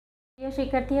প্রিয়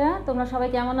শিক্ষার্থীরা, তোমরা সবাই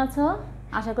কেমন আছো?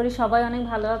 আশা করি সবাই অনেক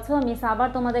ভালো আছো। মিস আবার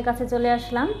তোমাদের কাছে চলে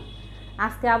আসলাম।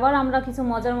 আজকে আবার আমরা কিছু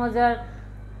মজার মজার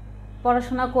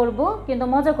পড়াশোনা করব, কিন্তু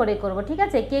মজা করে করব, ঠিক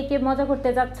আছে? কে কে মজা করতে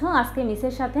যাচ্ছ আজকে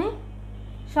মিসের সাথে?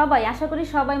 সবাই, আশা করি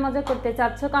সবাই মজা করতে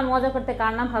চাচ্ছ, কারণ মজা করতে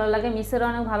কার না ভালো লাগে? মিসেরও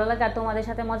অনেক ভালো লাগে, আর তোমাদের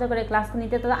সাথে মজা করে ক্লাস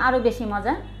নিতে তো আরও বেশি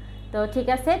মজা। তো ঠিক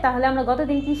আছে, তাহলে আমরা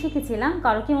গতদিন কি শিখেছিলাম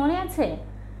কারো কি মনে আছে?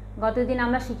 গতদিন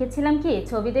আমরা শিখেছিলাম কি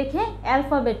ছবি দেখে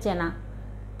অ্যালফাবেট চেনা,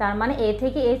 তার মানে এ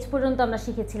থেকে এইচ পর্যন্ত আমরা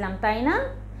শিখেছিলাম, তাই না?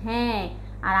 হ্যাঁ।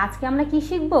 আর আজকে আমরা কি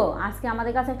শিখবো? আজকে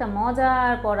আমাদের কাছে একটা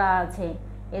মজার পড়া আছে,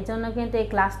 এজন্য কিন্তু এই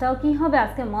ক্লাসটাও কি হবে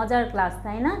আজকে মজার ক্লাস,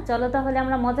 তাই না? চলো তাহলে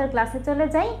আমরা মজার ক্লাসে চলে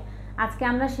যাই। আজকে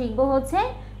আমরা শিখবো হচ্ছে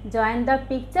join the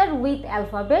picture with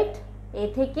alphabet এ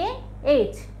থেকে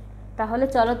এইচ। তাহলে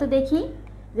চলো তো দেখি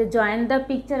যে জয়েন দ্য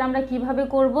পিকচার আমরা কিভাবে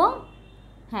করব।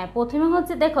 হ্যাঁ, প্রথমে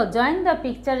হচ্ছে দেখো, জয়েন দ্য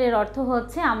পিকচারের অর্থ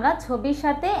হচ্ছে আমরা ছবির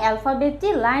সাথে অ্যালফাবেটটি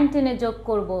লাইন টেনে যোগ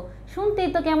করব। শুনতেই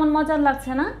তো কেমন মজার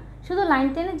লাগছে না? শুধু লাইন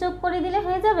টেনে যোগ করে দিলে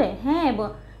হয়ে যাবে? হ্যাঁ,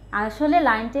 আসলে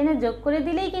লাইন টেনে যোগ করে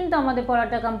দিলেই কিন্তু আমাদের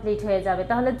পড়াটা কমপ্লিট হয়ে যাবে।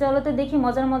 তাহলে চলো তো দেখি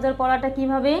মজার মজার পড়াটা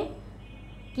কিভাবে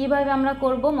আমরা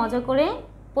করব মজা করে।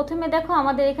 প্রথমে দেখো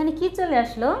আমাদের এখানে কি চলে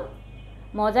আসলো,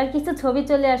 মজার কিছু ছবি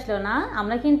চলে আসলো না?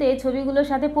 আমরা কিন্তু এই ছবিগুলোর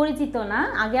সাথে পরিচিত না,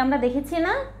 আগে আমরা দেখেছি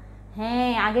না?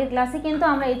 হ্যাঁ, আগের ক্লাসে কিন্তু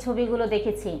আমরা এই ছবিগুলো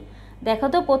দেখেছি। দেখো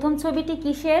তো প্রথম ছবিটি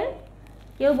কিসের?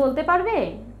 কেউ বলতে পারবে?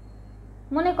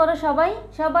 মনে করো, সবাই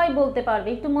সবাই বলতে পারবে,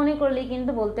 একটু মনে করলেই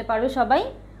কিন্তু বলতে পারবে সবাই।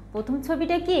 প্রথম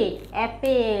ছবিটা কি?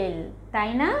 অ্যাপেল,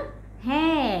 তাই না?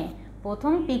 হ্যাঁ,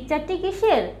 প্রথম পিকচারটি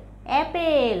কিসের?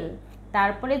 অ্যাপেল।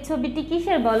 তারপরে ছবিটি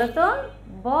কিসের বলো তো?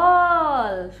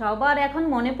 বল। সবার এখন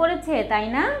মনে পড়েছে, তাই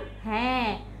না? হ্যাঁ,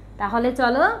 তাহলে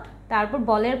চলো তারপর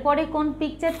বলের পরে কোন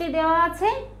পিকচারটি দেওয়া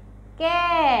আছে?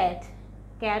 ক্যাট।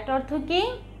 ক্যাট অর্থ কি?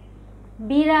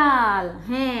 বিড়াল।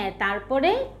 হ্যাঁ,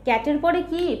 তারপরে ক্যাটের পরে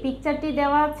কি পিকচারটি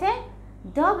দেওয়া আছে?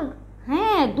 ডগ।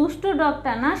 হ্যাঁ, দুষ্টু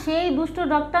ডগটা না? সেই দুষ্টু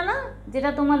ডগটা না, যেটা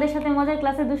তোমাদের সাথে মজার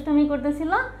ক্লাসে দুষ্টুমি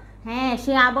করতেছিল? হ্যাঁ,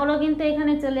 সে আবারও কিন্তু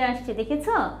এখানে চলে আসছে,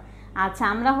 দেখেছো? আচ্ছা,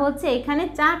 আমরা হচ্ছে এখানে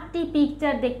 4টি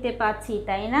পিকচার দেখতে পাচ্ছি,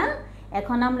 তাই না?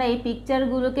 এখন আমরা এই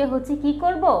পিকচারগুলোকে হচ্ছে কি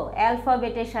করব?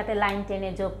 অ্যালফাবেটের সাথে লাইন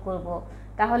টেনে যোগ করব।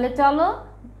 তাহলে চলো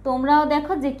তোমরাও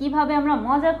দেখো যে কিভাবে আমরা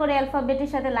মজা করে অ্যালফাবেটের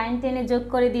সাথে লাইন টেনে যোগ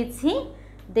করে দিচ্ছি।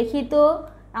 দেখি তো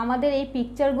আমাদের এই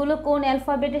পিকচারগুলো কোন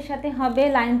অ্যালফাবেটের সাথে হবে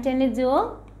লাইন টেনে যোগ।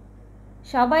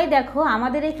 সবাই দেখো,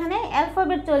 আমাদের এখানে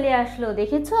অ্যালফাবেট চলে আসলো,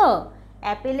 দেখেছো?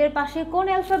 অ্যাপেলের পাশে কোন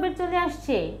অ্যালফাবেট চলে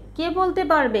আসছে? কে বলতে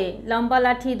পারবে? লম্বা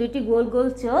লাঠি, দুটি গোল গোল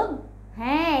চোখ।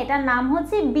 হ্যাঁ, এটার নাম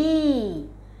হচ্ছে বি।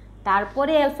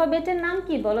 তারপরে অ্যালফাবেটের নাম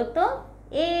কি বলো তো?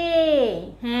 এ।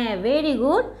 হ্যাঁ, ভেরি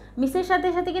গুড। মিসের সাথে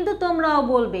সাথে কিন্তু তোমরাও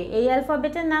বলবে এই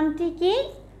অ্যালফাবেটের নামটি কি?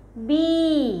 বি।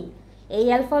 এই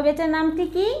অ্যালফাবেটের নামটি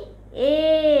কি? এ।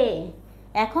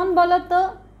 এখন বলো তো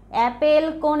অ্যাপেল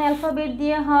কোন অ্যালফাবেট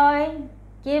দিয়ে হয়?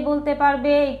 কে বলতে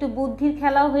পারবে? একটু বুদ্ধির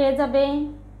খেলাও হয়ে যাবে।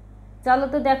 চলো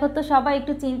তো দেখো তো, সবাই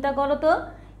একটু চিন্তা করো তো,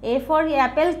 এ ফর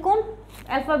অ্যাপেল কোন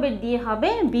অ্যালফাবেট দিয়ে হবে?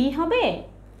 বি হবে?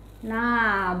 না,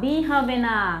 বি হবে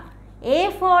না। এ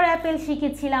ফর অ্যাপেল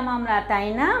শিখেছিলাম আমরা, তাই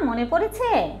না? মনে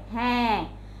পড়েছে? হ্যাঁ,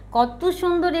 কত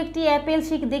সুন্দর একটি অ্যাপেল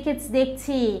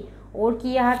দেখছি। ওর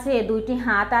কি আছে? 2টি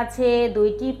হাত আছে,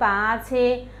 2টি পা আছে,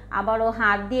 আবার ও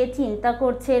হাত দিয়ে চিন্তা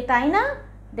করছে, তাই না?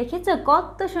 দেখেছো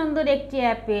কত সুন্দর একটি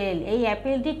অ্যাপেল। এই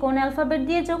অ্যাপেলটি কোন অ্যালফাবেট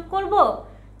দিয়ে যোগ করব?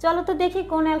 চলো তো দেখি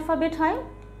কোন অ্যালফাবেট হয়।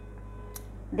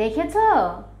 দেখেছো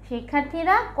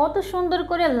শিক্ষার্থীরা, কত সুন্দর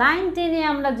করে লাইন টেনে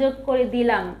আমরা যোগ করে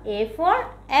দিলাম। A for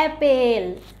Apple.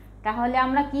 তাহলে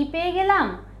আমরা কি পেয়ে গেলাম?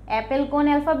 অ্যাপেল কোন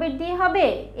অ্যালফাবেট দিয়ে হবে?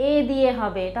 এ দিয়ে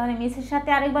হবে। তাহলে মিসের সাথে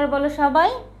আরেকবার বলো সবাই,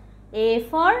 A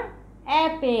for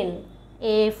Apple,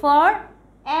 A for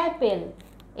Apple,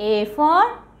 A for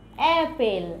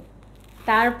Apple.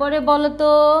 তারপরে বলো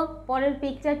তো পরের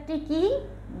পিকচারটি কি?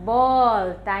 বল,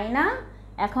 তাই না?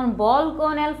 এখন বল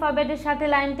কোন অ্যালফাবেটের সাথে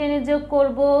লাইন টেনে যোগ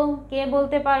করব? কে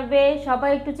বলতে পারবে?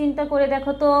 সবাই একটু চিন্তা করে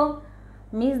দেখো তো।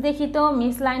 মিস দেখি তো,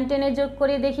 মিস লাইন টেনে যোগ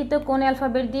করে দেখি তো কোন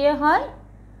অ্যালফাবেট দিয়ে হয়।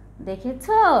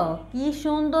 দেখেছো কি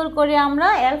সুন্দর করে আমরা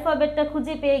অ্যালফাবেটটা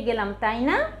খুঁজে পেয়ে গেলাম, তাই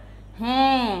না?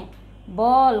 হ্যাঁ,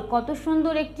 বল, কত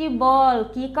সুন্দর একটি বল।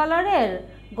 কি কালারের?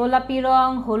 গোলাপি রং,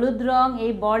 হলুদ রং।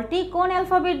 এই বলটি কোন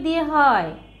অ্যালফাবেট দিয়ে হয়?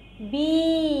 বি।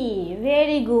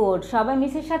 Very good. সবাই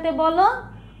মিসের সাথে বলো,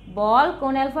 বল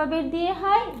কোন অ্যালফাবেট দিয়ে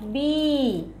হয়? বি।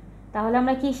 তাহলে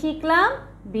আমরা কি শিখলাম?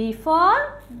 B for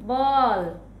ball,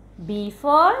 B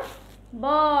for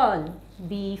ball,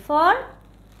 B for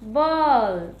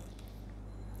ball.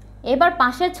 এবার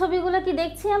পাশের ছবিগুলো কি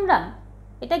দেখছি আমরা?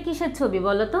 এটা কিসের ছবি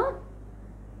বলো তো?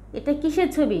 এটা কিসের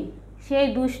ছবি? সেই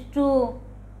দুষ্টু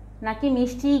নাকি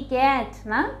মিষ্টি ক্যাট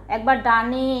না? একবার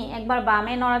ডানে একবার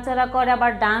বামে নড়াচড়া করে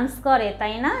আবার ডান্স করে,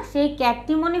 তাই না? সেই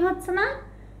ক্যাটটি মনে হচ্ছে না?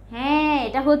 হ্যাঁ,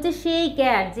 এটা হচ্ছে সেই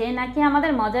ক্যাট যে নাকি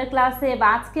আমাদের মজার ক্লাসে বা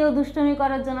আজকেও দুষ্টুমি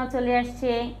করার জন্য চলে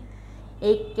আসছে।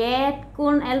 এই ক্যাট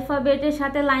কোন অ্যালফাবেটের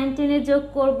সাথে লাইন টেনে যোগ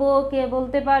করব, কে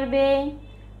বলতে পারবে?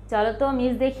 চলো তো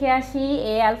মিস দেখে আসি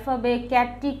এই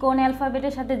ক্যাটটি কোন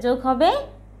অ্যালফাবেটের সাথে যোগ হবে।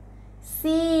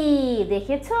 সি।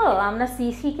 দেখেছো, আমরা সি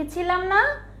শিখেছিলাম না?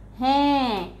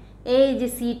 হ্যাঁ, এই যে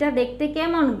সিটা দেখতে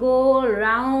কেমন গোল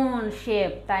রাউন্ড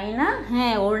শেপ, তাই না?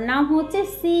 হ্যাঁ, ওর নাম হচ্ছে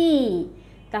সি।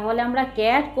 তাহলে আমরা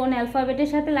ক্যাট কোন অ্যালফাবেটের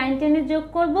সাথে লাইন টেনে যোগ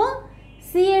করব?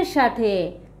 সি এর সাথে।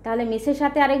 তাহলে মিসের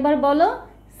সাথে আরেকবার বলো,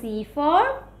 C for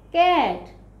cat,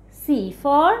 C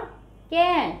for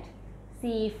cat,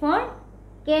 C for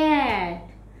cat,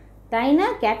 তাই না?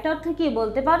 ক্যাট অর্থ কি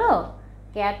বলতে পারো?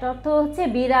 ক্যাট অর্থ হচ্ছে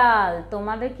বিড়াল।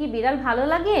 তোমাদের কি বিড়াল ভালো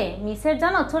লাগে? মিসের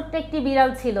জানো ছোট্ট একটি বিড়াল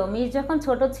ছিল, মিস যখন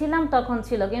ছোট ছিলাম তখন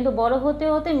ছিল, কিন্তু বড় হতে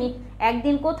হতে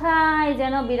একদিন কোথায়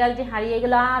যেন বিড়ালটি হারিয়ে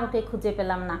গেল, আর ওকে খুঁজে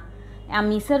পেলাম না।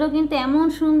 মিসেরও কিন্তু এমন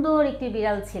সুন্দর একটি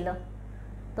বিড়াল ছিল।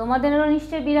 তোমাদেরও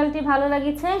নিশ্চয়ই বিড়ালটি ভালো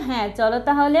লাগছে। হ্যাঁ, চলো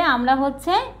তাহলে আমরা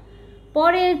হচ্ছে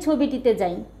পরের ছবিটিতে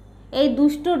যাই। এই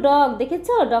দুষ্ট ডগ,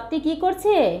 দেখেছো ডগটি কি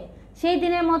করছে? সেই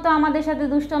দিনের মতো আমাদের সাথে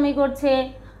দুষ্টমি করছে।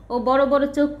 ও বড় বড়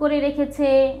চোখ করে রেখেছে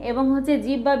এবং হচ্ছে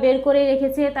জিহ্বা বের করে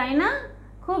রেখেছে, তাই না?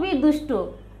 খুবই দুষ্টু।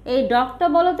 এই ডগটা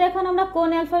বলো তো এখন আমরা কোন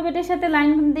অ্যালফাবেটের সাথে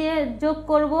লাইন দিয়ে যোগ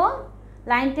করব,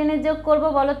 লাইন টেনে যোগ করব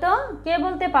বলো তো? কে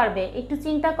বলতে পারবে? একটু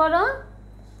চিন্তা করো,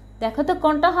 দেখো তো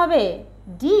কোনটা হবে।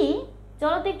 ডি?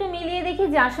 চলো তো একটু মিলিয়ে দেখি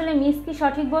যে আসলে মিস কি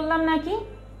সঠিক বললাম নাকি।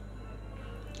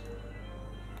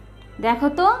 দেখো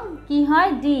তো কি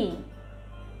হয়, ডি।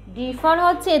 ডি ফর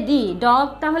হচ্ছে ডি, ডগ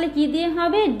তাহলে কি দিয়ে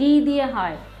হবে? ডি দিয়ে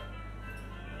হয়।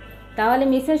 তাহলে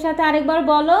মিসের সাথে আরেকবার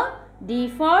বলো, ডি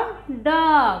ফর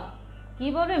ডগ। কি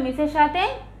বলবে মিসের সাথে?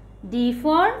 D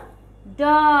for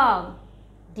dog,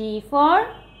 D for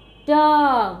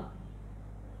dog.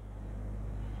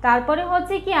 তারপরে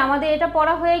হচ্ছে কি আমাদের এটা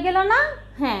পড়া হয়ে গেল না?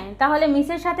 হ্যাঁ, তাহলে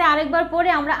মিসের সাথে আরেকবার পড়ে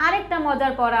আমরা আরেকটা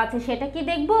মজার পড়া আছে, সেটা কি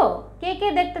দেখবো? কে কে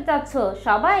দেখতে চাচ্ছ?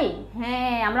 সবাই?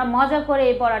 হ্যাঁ, আমরা মজা করে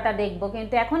এই পড়াটা দেখবো,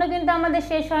 কিন্তু এখনো কিন্তু আমাদের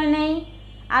শেষ হয় নাই।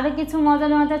 আরও কিছু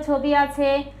মজার মজার ছবি আছে,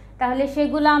 তাহলে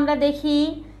সেগুলো আমরা দেখি।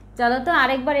 চলো তো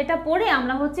আরেকবার এটা পড়ে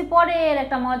আমরা হচ্ছে পরের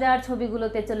একটা মজার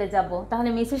ছবিগুলোতে চলে যাব। তাহলে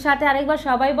মিসের সাথে আরেকবার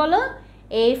সবাই বলো,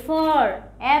 A for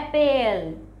Apple,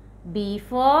 B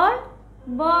for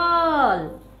ball,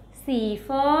 C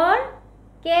for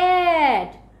cat,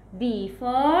 D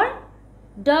for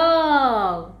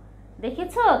dog.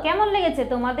 দেখেছো কেমন লেগেছে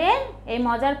তোমাদের এই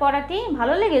মজার পড়াটি?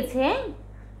 ভালো লেগেছে?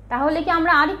 তাহলে কি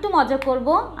আমরা আরেকটু মজা করব,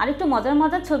 আরেকটু মজার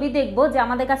মজার ছবি দেখব যে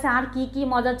আমাদের কাছে আর কি কি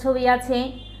মজার ছবি আছে।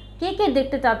 কে কে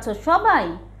দেখতে চাচ্ছ? সবাই?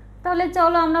 তাহলে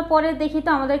চলো আমরা পরে দেখি তো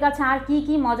আমাদের কাছে আর কি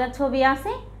কি মজার ছবি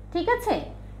আছে। ঠিক আছে,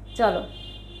 চলো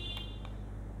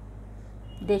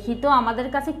দেখি তো আমাদের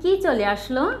কাছে কি চলে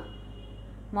আসলো।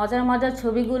 মজার মজার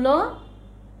ছবিগুলো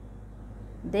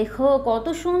দেখো, কত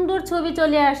সুন্দর ছবি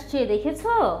চলে আসছে,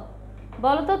 দেখেছো?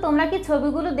 বলো তো তোমরা কি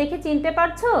ছবিগুলো দেখে চিনতে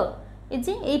পারছো? এই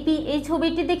যে এই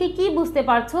ছবিটি দেখে কি বুঝতে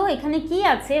পারছো এখানে কি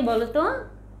আছে বলো তো?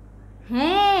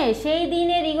 হ্যাঁ, সেই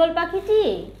দিনের ঈগল পাখিটি।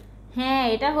 হ্যাঁ,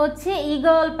 এটা হচ্ছে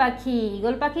ঈগল পাখি।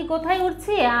 ঈগল পাখি কোথায়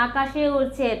উড়ছে? আকাশে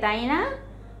উড়ছে, তাই না?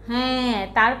 হ্যাঁ,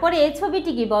 তারপরে এই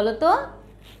ছবিটি কি বলো তো?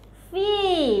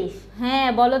 ফিশ। হ্যাঁ,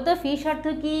 বলো তো ফিশ অর্থ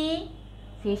কি?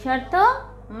 ফিশ অর্থ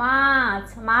মাছ।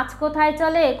 মাছ কোথায়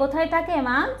চলে, কোথায় থাকে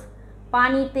মাছ?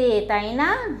 পানিতে, তাই না?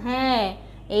 হ্যাঁ,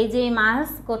 এই যে মাছ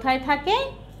কোথায় থাকে?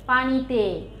 পানিতে।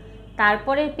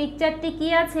 তারপরে পিকচারটি কি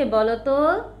আছে বলো তো?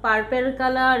 পার্পল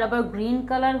কালার, আবার গ্রিন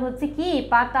কালার হচ্ছে কি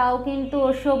পাতাও কিন্তু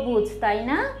সবুজ, তাই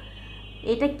না?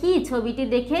 এটা কি ছবিটি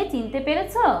দেখে চিনতে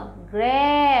পেরেছো?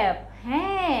 গ্রেপ।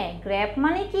 হ্যাঁ, গ্রেপ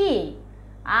মানে কি?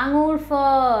 আঙুর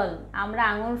ফল। আমরা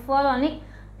আঙুর ফল অনেক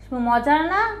মজার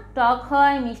না, টক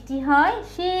হয় মিষ্টি হয়,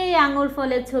 সেই আঙুর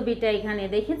ফলের ছবিটা এখানে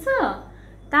দেখেছো?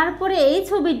 তারপরে এই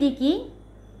ছবিটি কি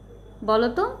বলো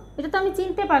তো? এটা তো আমি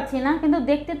চিনতে পারছি না, কিন্তু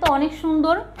দেখতে তো অনেক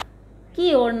সুন্দর। কি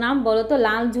ওর নাম বলো তো?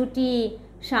 লাল ঝুঁটি,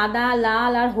 সাদা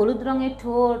লাল আর হলুদ রঙের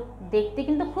ঠোঁট, দেখতে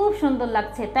কিন্তু খুব সুন্দর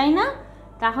লাগছে, তাই না?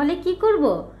 তাহলে কি করব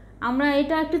আমরা?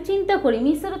 এটা একটু চিন্তা করি,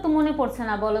 মিসেরও তো মনে পড়ছে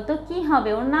না, বলো তো কি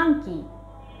হবে, ওর নাম কি?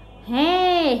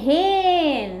 হ্যাঁ,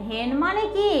 হেন। হেন মানে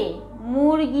কি?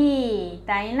 মুরগি,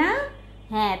 তাই না?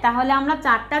 হ্যাঁ, তাহলে আমরা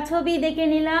 4টা ছবি দেখে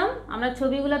নিলাম, আমরা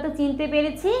ছবিগুলো তো চিনতে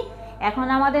পেরেছি। এখন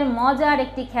আমাদের মজার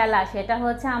একটি খেলা, সেটা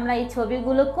হচ্ছে আমরা এই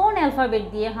ছবিগুলো কোন অ্যালফাবেট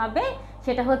দিয়ে হবে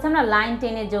সেটা হচ্ছে আমরা লাইন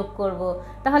টেনে যোগ করব।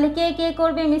 তাহলে কে কে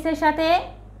করবে মিসের সাথে?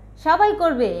 সবাই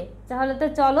করবে। তাহলে তো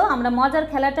চলো আমরা মজার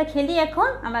খেলাটা খেলি। এখন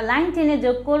আমরা লাইন টেনে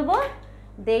যোগ করব,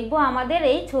 দেখব আমাদের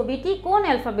এই ছবিটি কোন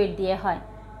অ্যালফাবেট দিয়ে হয়।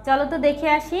 চলো তো দেখে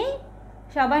আসি।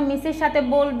 সবাই মিসের সাথে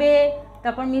বলবে,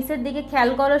 তারপর মিসের দিকে খেয়াল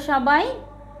করো সবাই।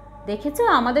 দেখেছো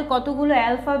আমাদের কতগুলো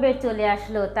অ্যালফাবেট চলে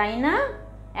আসলো, তাই না?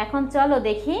 এখন চলো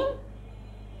দেখি।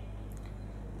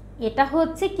 এটা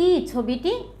হচ্ছে কি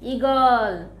ছবিটি?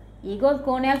 ঈগল। ঈগল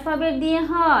কোন অ্যালফাবেট দিয়ে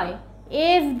হয়?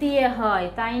 এফ দিয়ে হয়,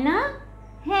 তাই না?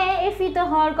 হ্যাঁ, এফই তো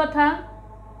হওয়ার কথা।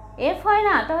 এফ হয়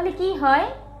না, তাহলে কি হয়?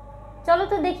 চলো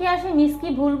তো দেখে আসি। মিস কি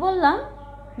ভুল বললাম?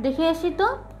 দেখে আসি তো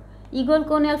ঈগল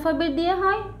কোন অ্যালফাবেট দিয়ে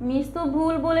হয়। মিস তো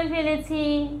ভুল বলে ফেলেছি।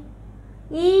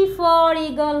 ই ফর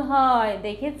ঈগল হয়,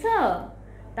 দেখেছো?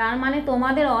 তার মানে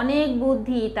তোমাদের অনেক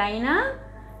বুদ্ধি, তাই না?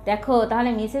 দেখো তাহলে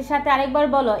মিসের সাথে আরেকবার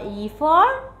বলো, E for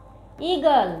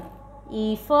eagle, E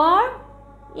for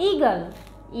eagle,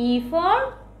 E for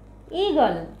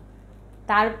eagle.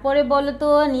 তারপরে বলো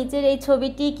তো নিচের এই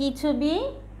ছবিটি কি ছবি?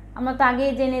 আমরা তো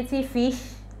আগেই জেনেছি ফিশ।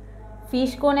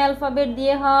 ফিশ কোন অ্যালফাবেট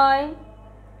দিয়ে হয়?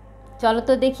 চলো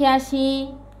তো দেখে আসি।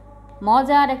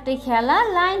 মজার একটা খেলা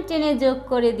লাইন টেনে যোগ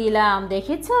করে দিলাম।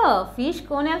 দেখেছো ফিশ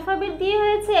কোন অ্যালফাবেট দিয়ে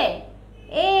হয়েছে?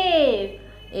 F.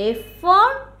 F for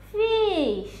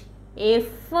fish, F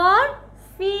for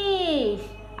fish.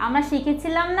 আমরা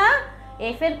শিখেছিলাম না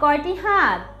এফ এর কয়টি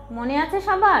হাত? মনে আছে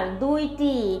সবার?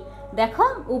 দুইটি। দেখো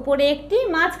উপরে একটি,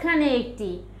 মাঝখানে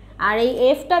একটি। আর এই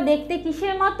এফটা দেখতে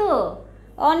কিসের মতো?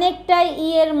 অনেকটাই ই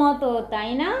এর মতো,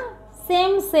 তাই না?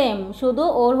 সেম সেম, শুধু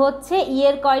ওর হচ্ছে ই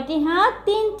এর কয়টি হাত?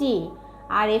 তিনটি।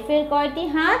 আর এফ এর কয়টি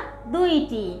হাত?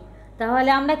 দুইটি। তাহলে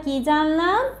আমরা কি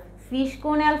জানলাম? ফিশ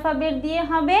কোন অ্যালফাবেট দিয়ে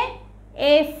হবে?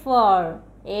 F for,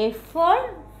 F for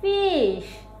fish,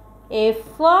 F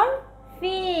for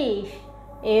fish,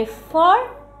 F for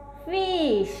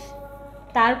fish.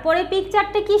 তারপরে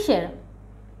পিকচারটা কিসের?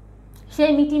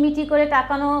 সেই মিটি করে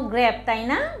তাকানো গ্র্যাব, তাই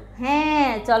না? হ্যাঁ,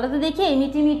 চলো তো দেখি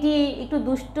মিটি একটু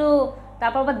দুষ্টু,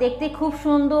 তারপর আবার দেখতে খুব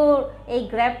সুন্দর এই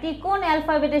গ্র্যাবটি কোন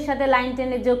অ্যালফাবেটের সাথে লাইন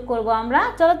টেনে যোগ করব আমরা?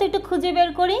 চলো তো একটু খুঁজে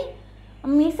বের করি।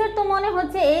 মিসের তো মনে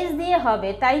হচ্ছে এইচ দিয়ে হবে,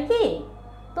 তাই কি?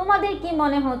 তোমাদের কি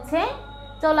মনে হচ্ছে?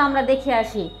 চলো আমরা দেখে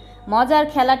আসি। মজার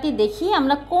খেলাটি দেখি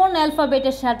আমরা কোন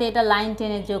অ্যালফাবেটের সাথে এটা লাইন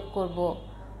টেনে যোগ করব।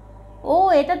 ও,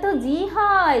 এটা তো জি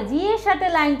হয়, জি এর সাথে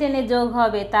লাইন টেনে যোগ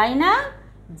হবে, তাই না?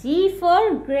 G for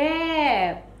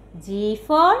grab, G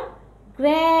for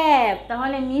grab.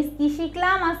 তাহলে মিস কি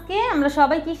শিখলাম আজকে? আমরা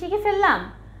সবাই কি শিখে ফেললাম?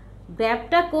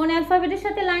 গ্র্যাবটা কোন অ্যালফাবেটের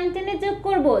সাথে লাইন টেনে যোগ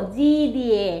করব? জি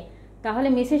দিয়ে। তাহলে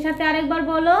মিসের সাথে আরেকবার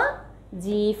বলো,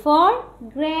 G for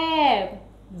grab,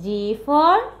 G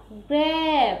for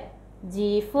grab,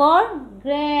 G for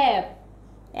grab.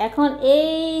 এখন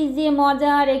এই যে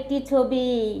মজার একটি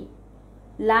ছবি,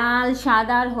 লাল,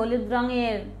 সাদা আর হলুদ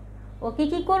রঙের, ওকে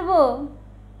কি করব?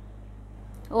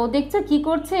 ও দেখছো কি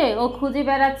করছে? ও খুঁজে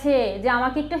বেড়াচ্ছে যে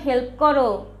আমাকে একটু হেল্প করো,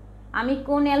 আমি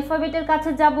কোন অ্যালফাবেটের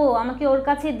কাছে যাব, আমাকে ওর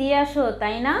কাছে দিয়ে আসো,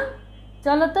 তাই না?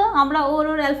 চলো তো আমরা ওর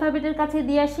অ্যালফাবেটের কাছে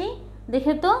দিয়ে আসি।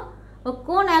 দেখে তো ও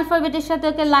কোন অ্যালফাবেটের সাথে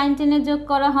ওকে লাইন টেনে যোগ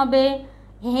করা হবে।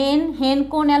 হেন, হেন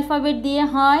কোন অ্যালফাবেট দিয়ে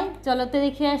হয়? চলো তো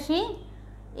দেখে আসি।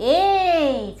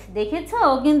 এইচ। দেখেছো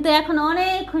কিন্তু এখন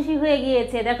অনেক খুশি হয়ে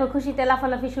গিয়েছে, দেখো খুশিতে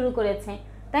লাফালাফি শুরু করেছে,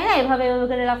 তাই না? এভাবে এভাবে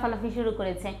করে লাফালাফি শুরু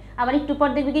করেছে। আবার একটু পর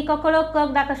দেখবে কি ককরক কক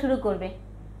ডাকা শুরু করবে,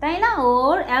 তাই না?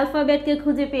 ওর অ্যালফাবেটকে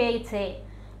খুঁজে পেয়েছে।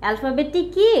 অ্যালফাবেটটি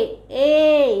কি?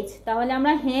 এইচ। তাহলে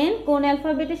আমরা হেন কোন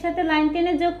অ্যালফাবেটের সাথে লাইন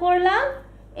টেনে যোগ করলাম?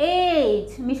 এইচ।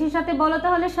 মিশের সাথে বলো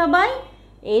তাহলে সবাই,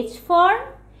 এইচ ফর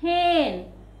হেন,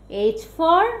 এইচ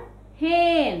ফর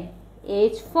হেন,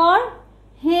 এইচ ফর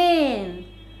হেন।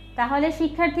 তাহলে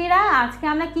শিক্ষার্থীরা আজকে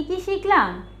আমরা কি কি শিখলাম?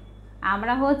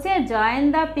 আমরা হচ্ছে join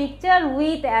the picture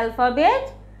with alphabet.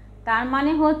 তার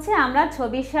মানে হচ্ছে আমরা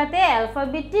ছবির সাথে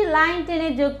অ্যালফাবেটটি লাইন টেনে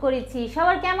যোগ করেছি।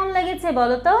 সবার কেমন লেগেছে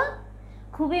বলো তো?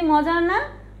 খুবই মজার না?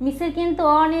 মিসের কিন্তু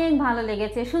অনেক ভালো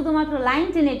লেগেছে, শুধুমাত্র লাইন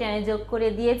টেনে টেনে যোগ করে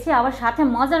দিয়েছি, আবার সাথে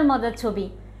মজার মজার ছবি।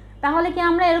 তাহলে কি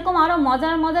আমরা এরকম আরও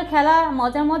মজার মজার খেলা,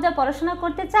 মজার পড়াশোনা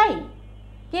করতে চাই?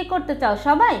 কে করতে চাও?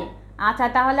 সবাই? আচ্ছা,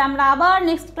 তাহলে আমরা আবার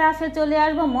নেক্সট ক্লাসে চলে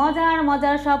আসবো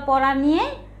মজার সব পড়া নিয়ে।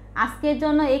 আজকের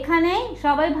জন্য এখানেই।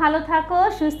 সবাই ভালো থাকো,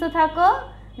 সুস্থ থাকো।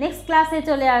 নেক্সট ক্লাসে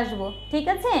চলে আসবো, ঠিক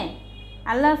আছে?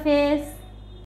 আল্লাহ হাফেজ।